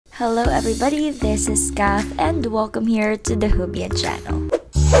Hello everybody, this is Kath and welcome here to the HUBient channel.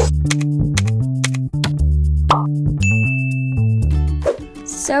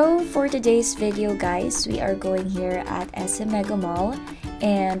 So for today's video guys, we are going here at Megamall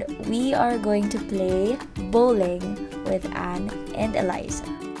and we are going to play bowling with Anne and Eliza.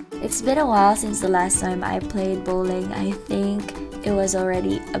 It's been a while since the last time I played bowling. I think it was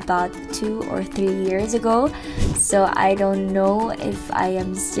already about 2 or 3 years ago, so I don't know if I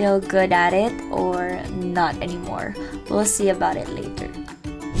am still good at it or not anymore. We'll see about it later.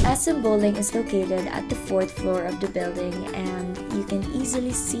 SM Bowling is located at the 4th floor of the building and you can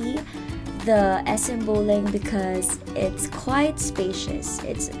easily see the SM Bowling because it's quite spacious.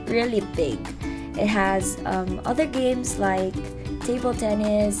 It's really big. It has other games like table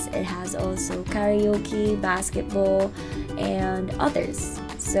tennis, it has also karaoke, basketball, and others.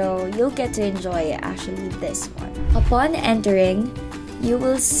 So you'll get to enjoy actually this one. Upon entering, you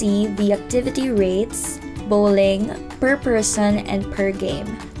will see the activity rates, bowling, per person and per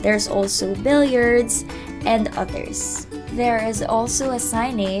game. There's also billiards and others. There is also a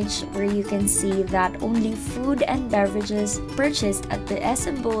signage where you can see that only food and beverages purchased at the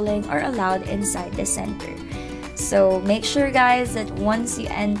SM Bowling are allowed inside the center. So make sure guys that once you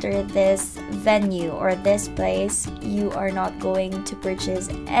enter this venue or this place, you are not going to purchase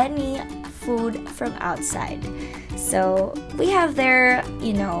any food from outside. So we have there,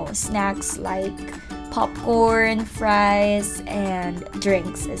 snacks like popcorn, fries, and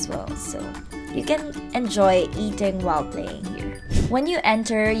drinks as well. So you can enjoy eating while playing here. When you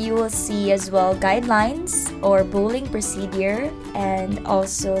enter, you will see as well guidelines or bowling procedure, and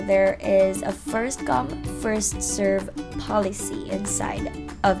also there is a first come, first serve policy inside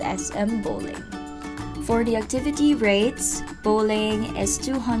of SM Bowling. For the activity rates, bowling is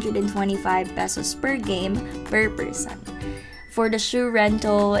 225 pesos per game per person. For the shoe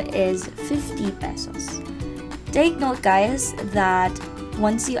rental is 50 pesos. Take note guys that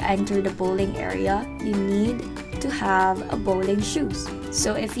once you enter the bowling area, you need to have a bowling shoes.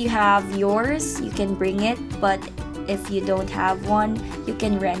 So if you have yours, you can bring it, but if you don't have one, you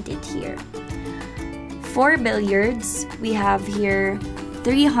can rent it here. For billiards, we have here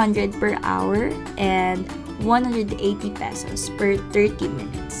 300 per hour and 180 pesos per 30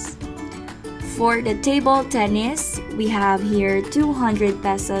 minutes. For the table tennis, we have here 200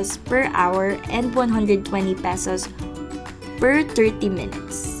 pesos per hour and 120 pesos per 30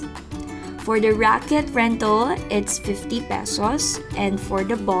 minutes. For the racket rental, it's 50 pesos, and for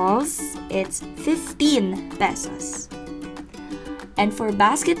the balls, it's 15 pesos. And for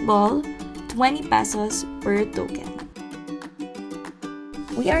basketball, 20 pesos per token.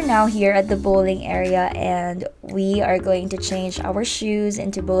 We are now here at the bowling area and we are going to change our shoes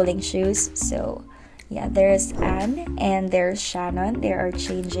into bowling shoes. So yeah, there's Anne and there's Shannon. They are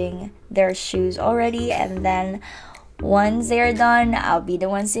changing their shoes already, and then once they're done, I'll be the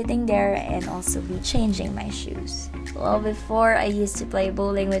one sitting there and also be changing my shoes. Well, before I used to play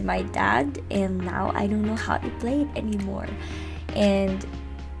bowling with my dad, and now I don't know how to play it anymore. And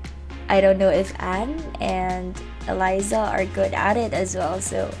I don't know if Anne and Eliza are good at it as well,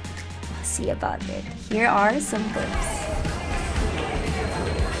 so we'll see about it. Here are some clips.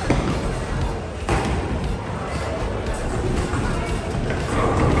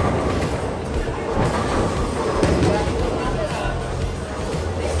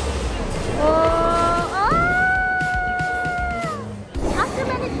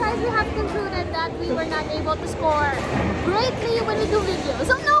 We were not able to score greatly when we do videos.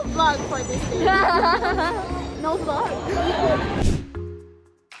 So no vlog for this day. No vlog.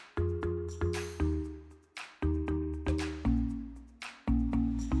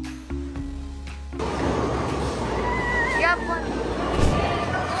 You have one.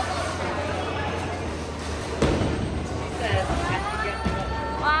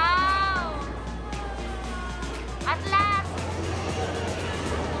 Wow! At last!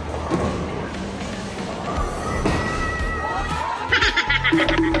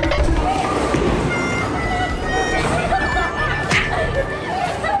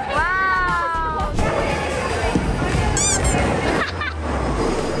 Wow!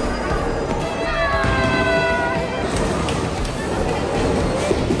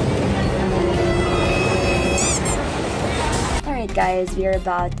 Alright guys, we are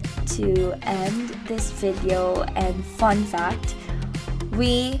about to end this video, and fun fact,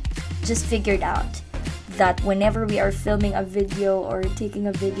 we just figured out that whenever we are filming a video or taking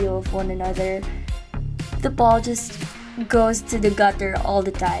a video of one another, the ball just goes to the gutter all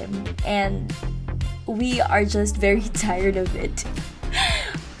the time, and we are just very tired of it.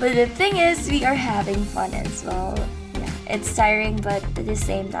 But the thing is, we are having fun as well. Yeah, it's tiring, but at the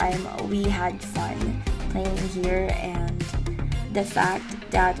same time, we had fun playing here, and the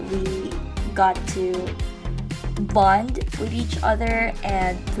fact that we got to bond with each other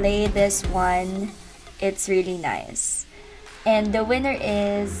and play this one, it's really nice. And the winner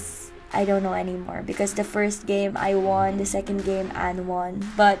is, I don't know anymore, because the first game I won, the second game Anne won,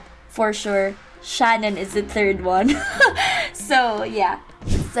 but for sure Shannon is the third one. So yeah,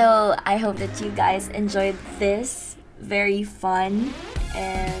 so I hope that you guys enjoyed this very fun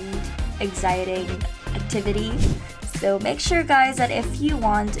and exciting activity. So make sure guys that if you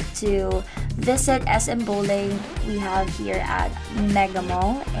want to visit SM Bowling, we have here at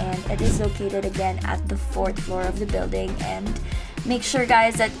Megamall, and it is located again at the 4th floor of the building. And make sure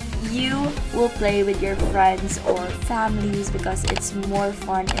guys that you will play with your friends or families, because it's more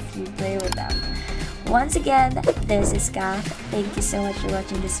fun if you play with them. Once again, this is Kath. Thank you so much for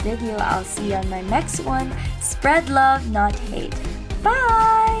watching this video. I'll see you on my next one. Spread love, not hate.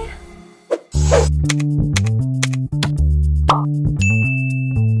 Bye!